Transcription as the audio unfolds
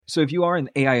So if you are an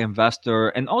AI investor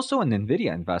and also an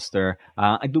Nvidia investor,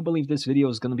 I do believe this video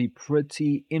is going to be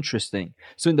pretty interesting.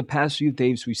 So in the past few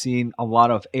days, we've seen a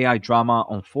lot of AI drama,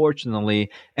 unfortunately.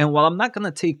 And while I'm not going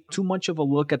to take too much of a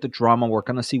look at the drama, we're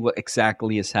going to see what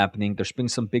exactly is happening. There's been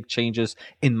some big changes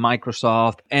in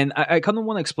Microsoft. And I kind of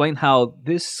want to explain how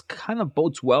this kind of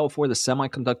bodes well for the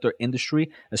semiconductor industry,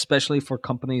 especially for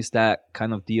companies that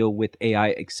kind of deal with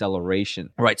AI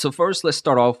acceleration. All right, so first, let's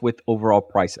start off with overall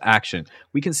price action.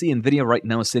 We can see Nvidia right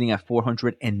now is sitting at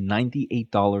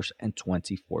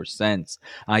 $498.24.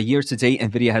 Year to date,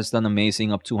 Nvidia has done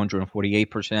amazing, up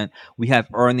 248%. We have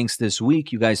earnings this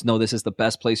week. You guys know this is the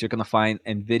best place you're going to find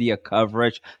Nvidia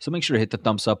coverage. So make sure to hit the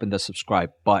thumbs up and the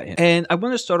subscribe button. And I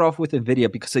want to start off with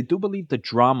Nvidia because I do believe the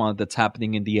drama that's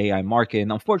happening in the AI market.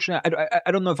 And unfortunately,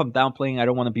 I don't know if I'm downplaying. I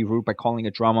don't want to be rude by calling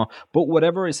it drama, but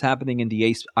whatever is happening in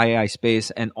the AI space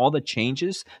and all the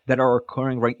changes that are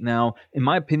occurring right now, in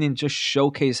my opinion, just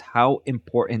showcase how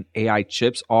important AI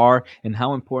chips are and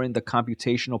how important the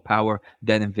computational power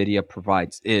that Nvidia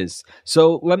provides is.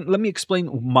 So let me explain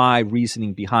my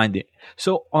reasoning behind it.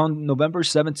 So on November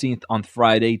 17th, on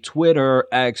Friday, Twitter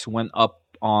X went up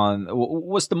on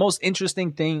what's the most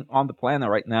interesting thing on the planet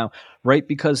right now, right?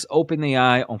 Because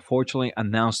OpenAI unfortunately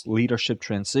announced leadership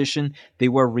transition. They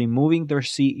were removing their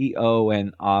CEO,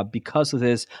 and because of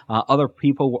this, other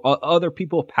people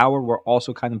of power were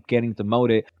also kind of getting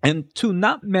demoted. And to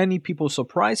not many people's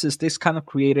surprises, this kind of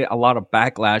created a lot of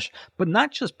backlash, but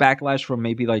not just backlash from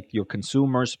maybe like your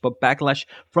consumers, but backlash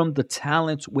from the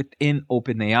talent within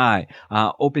OpenAI.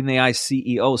 OpenAI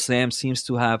CEO Sam seems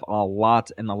to have a lot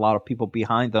of people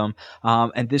behind them,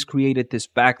 and this created this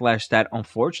backlash that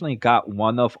unfortunately got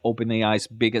one of OpenAI's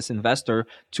biggest investor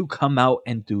to come out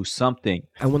and do something.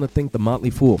 I want to thank The Motley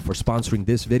Fool for sponsoring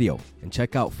this video, and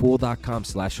check out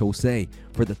fool.com/Jose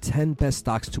for the 10 best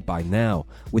stocks to buy now.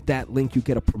 With that link, you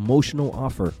get a promotional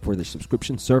offer for the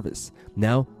subscription service.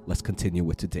 Now, let's continue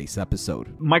with today's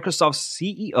episode. Microsoft's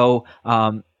CEO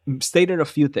stated a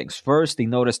few things. First, they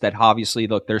noticed that obviously,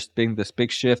 look, there's been this big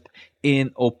shift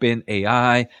in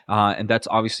OpenAI, and that's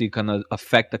obviously going to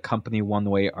affect the company one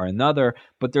way or another.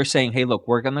 But they're saying, hey, look,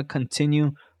 we're going to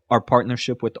continue our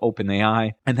partnership with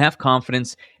OpenAI and have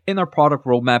confidence in our product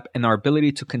roadmap and our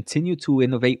ability to continue to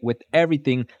innovate with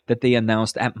everything that they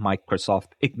announced at Microsoft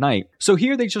Ignite. So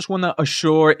here they just want to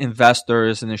assure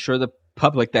investors and assure the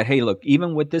public that, hey, look,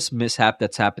 even with this mishap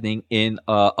that's happening in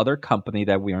other company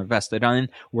that we are invested in,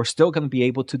 we're still going to be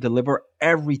able to deliver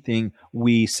everything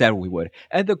we said we would.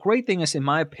 And the great thing is, in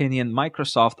my opinion,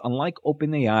 Microsoft, unlike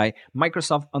OpenAI,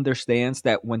 Microsoft understands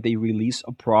that when they release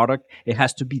a product, it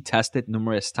has to be tested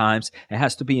numerous times. It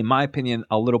has to be, in my opinion,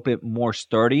 a little bit more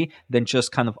sturdy than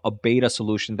just kind of a beta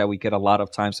solution that we get a lot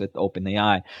of times with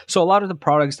OpenAI. So a lot of the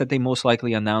products that they most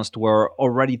likely announced were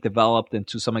already developed and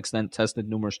to some extent tested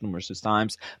numerous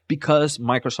times, because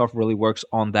Microsoft really works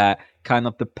on that kind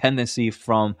of dependency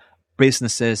from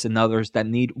businesses and others that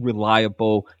need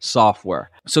reliable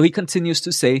software. So he continues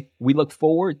to say, we look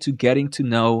forward to getting to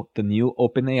know the new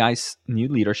OpenAI's new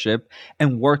leadership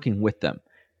and working with them.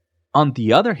 On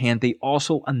the other hand, they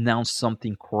also announced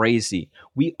something crazy.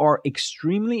 We are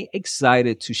extremely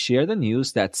excited to share the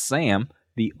news that Sam,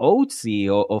 the old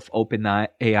CEO of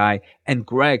OpenAI, and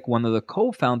Greg, one of the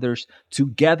co-founders,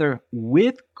 together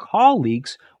with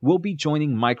colleagues, will be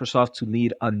joining Microsoft to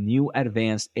lead a new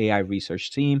advanced AI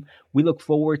research team. We look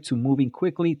forward to moving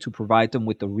quickly to provide them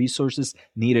with the resources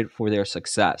needed for their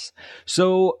success.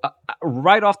 So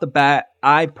right off the bat,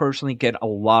 I personally get a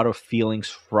lot of feelings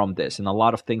from this, and a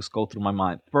lot of things go through my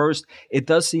mind. First, it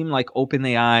does seem like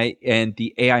OpenAI and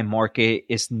the AI market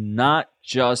is not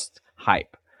just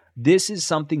hype. This is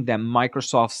something that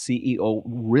Microsoft's CEO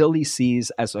really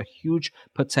sees as a huge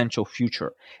potential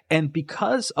future. And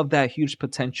because of that huge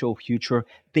potential future,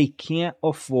 they can't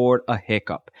afford a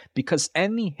hiccup, because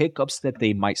any hiccups that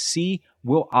they might see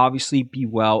will obviously be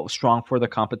strong for the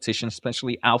competition,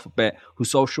 especially Alphabet,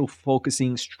 who's also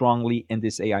focusing strongly in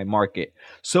this AI market.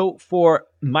 So for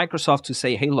Microsoft to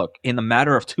say, hey, look, in a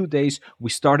matter of 2 days,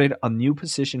 we started a new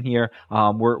position here.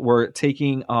 We're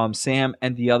taking Sam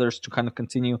and the others to kind of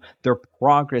continue their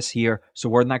progress here. So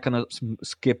we're not going to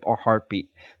skip our heartbeat.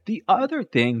 The other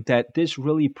thing that this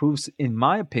really proves, in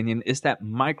my opinion, is that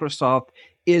Microsoft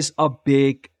is a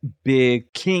big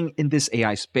king in this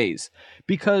AI space,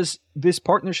 because this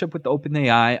partnership with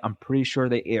OpenAI, I'm pretty sure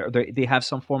they have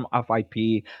some form of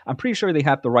IP. I'm pretty sure they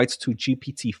have the rights to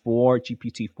GPT-4,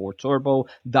 GPT-4 Turbo,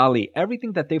 DALL-E,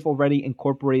 everything that they've already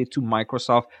incorporated to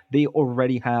Microsoft. They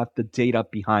already have the data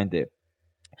behind it.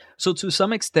 So to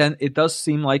some extent, it does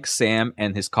seem like Sam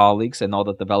and his colleagues and all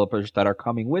the developers that are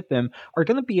coming with them are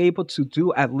going to be able to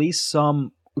do at least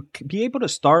some be able to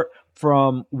start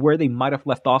from where they might have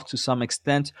left off to some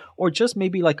extent, or just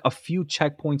maybe like a few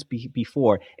checkpoints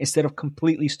before, instead of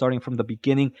completely starting from the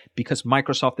beginning, because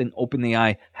Microsoft and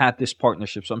OpenAI had this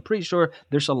partnership. So I'm pretty sure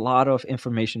there's a lot of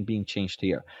information being changed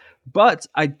here. But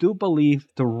I do believe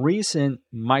the reason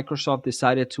Microsoft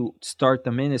decided to start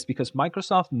them in is because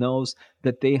Microsoft knows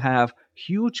that they have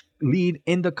huge lead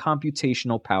in the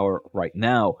computational power right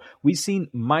now. We've seen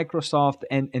Microsoft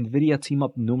and Nvidia team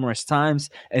up numerous times.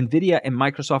 Nvidia and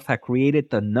Microsoft have created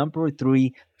the number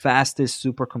 3 fastest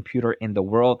supercomputer in the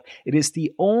world. It is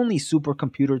the only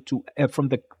supercomputer to from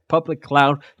the public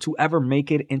cloud to ever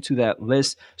make it into that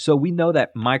list. So we know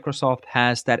that Microsoft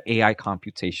has that AI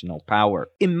computational power.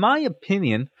 In my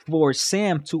opinion, for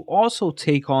Sam to also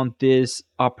take on this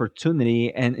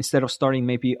opportunity, and instead of starting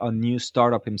maybe a new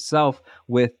startup himself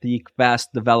with the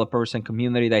vast developers and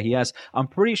community that he has, I'm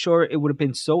pretty sure it would have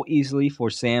been so easily for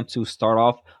Sam to start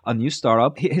off a new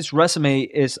startup. His resume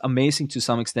is amazing to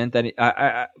some extent that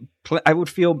I would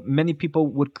feel many people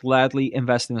would gladly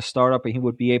invest in a startup, and he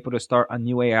would be able to start a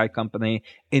new AI company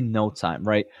in no time,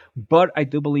 right? But I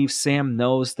do believe Sam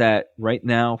knows that right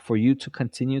now, for you to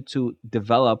continue to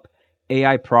develop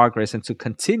AI progress and to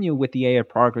continue with the AI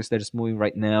progress that is moving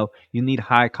right now, you need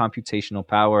high computational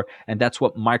power. And that's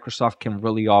what Microsoft can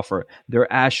really offer.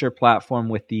 Their Azure platform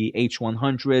with the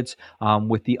H100s,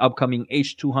 with the upcoming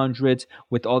H200s,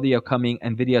 with all the upcoming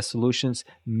NVIDIA solutions,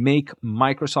 make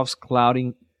Microsoft's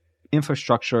clouding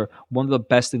infrastructure one of the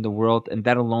best in the world, and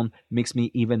that alone makes me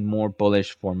even more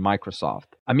bullish for Microsoft.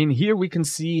 I mean, here we can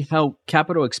see how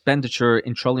capital expenditure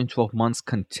in trailing 12 months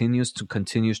continues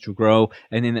to grow,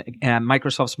 and in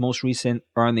Microsoft's most recent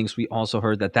earnings, we also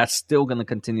heard that that's still going to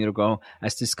continue to grow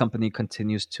as this company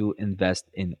continues to invest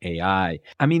in AI.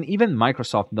 I mean, even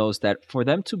Microsoft knows that for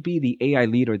them to be the AI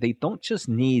leader, they don't just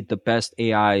need the best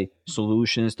AI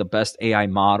solutions, the best AI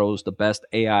models, the best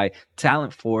AI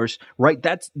talent force, right?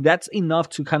 That's enough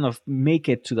to kind of make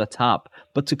it to the top.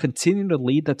 But to continue to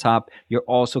lead the top, you're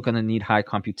also going to need high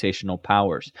computational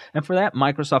powers. And for that,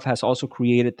 Microsoft has also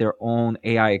created their own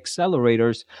AI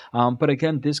accelerators. But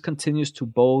again, this continues to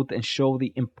bold and show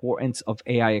the importance of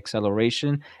AI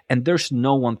acceleration. And there's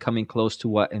no one coming close to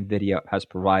what NVIDIA has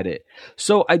provided.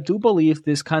 So I do believe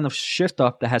this kind of shift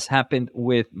up that has happened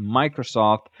with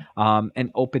Microsoft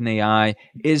and OpenAI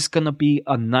is going to be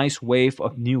a nice wave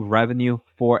of new revenue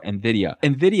for NVIDIA.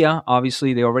 NVIDIA,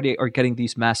 obviously, they already are getting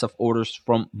these massive orders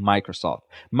from Microsoft.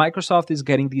 Microsoft is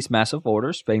getting these massive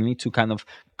orders mainly to kind of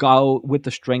go with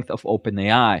the strength of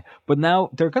OpenAI. But now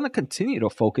they're going to continue to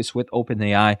focus with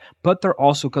OpenAI, but they're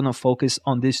also going to focus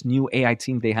on this new AI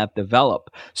team they have developed.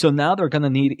 So now they're going to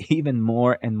need even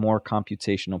more and more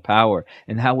computational power.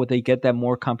 And how would they get that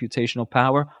more computational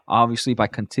power? Obviously, by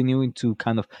continuing to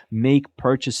kind of make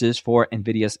purchases for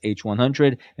NVIDIA's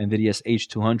H100, NVIDIA's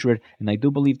H200. And I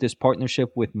do believe this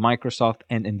partnership with Microsoft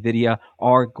and NVIDIA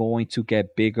are going to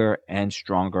get bigger and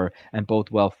stronger and bode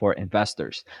well for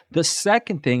investors. The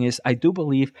second thing is, I do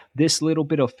believe this little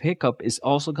bit of hiccup is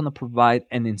also going to provide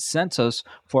an incentive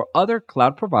for other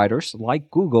cloud providers like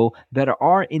Google that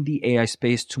are in the AI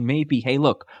space to maybe, hey,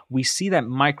 look, we see that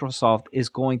Microsoft is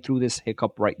going through this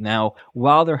hiccup right now.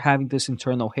 While they're having this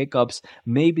internal hiccups,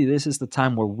 maybe this is the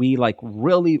time where we like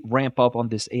really ramp up on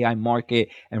this AI market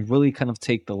and really kind of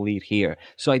take the lead here.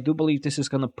 So I do believe this is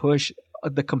going to push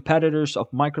the competitors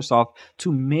of Microsoft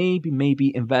to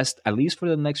maybe invest, at least for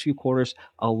the next few quarters,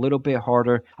 a little bit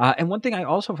harder. And one thing I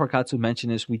also forgot to mention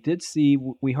is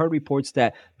we heard reports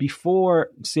that before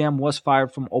Sam was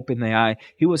fired from OpenAI,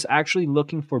 he was actually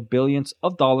looking for billions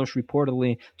of dollars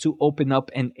reportedly to open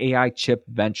up an AI chip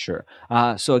venture.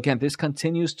 So again, this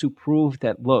continues to prove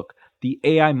that, look, the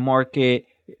AI market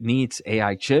needs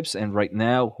AI chips, and right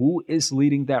now, who is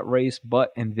leading that race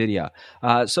but NVIDIA?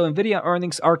 So NVIDIA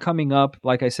earnings are coming up.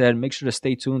 Like I said, make sure to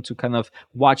stay tuned to kind of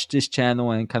watch this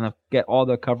channel and kind of get all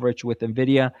the coverage with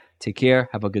NVIDIA. Take care,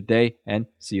 have a good day, and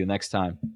see you next time.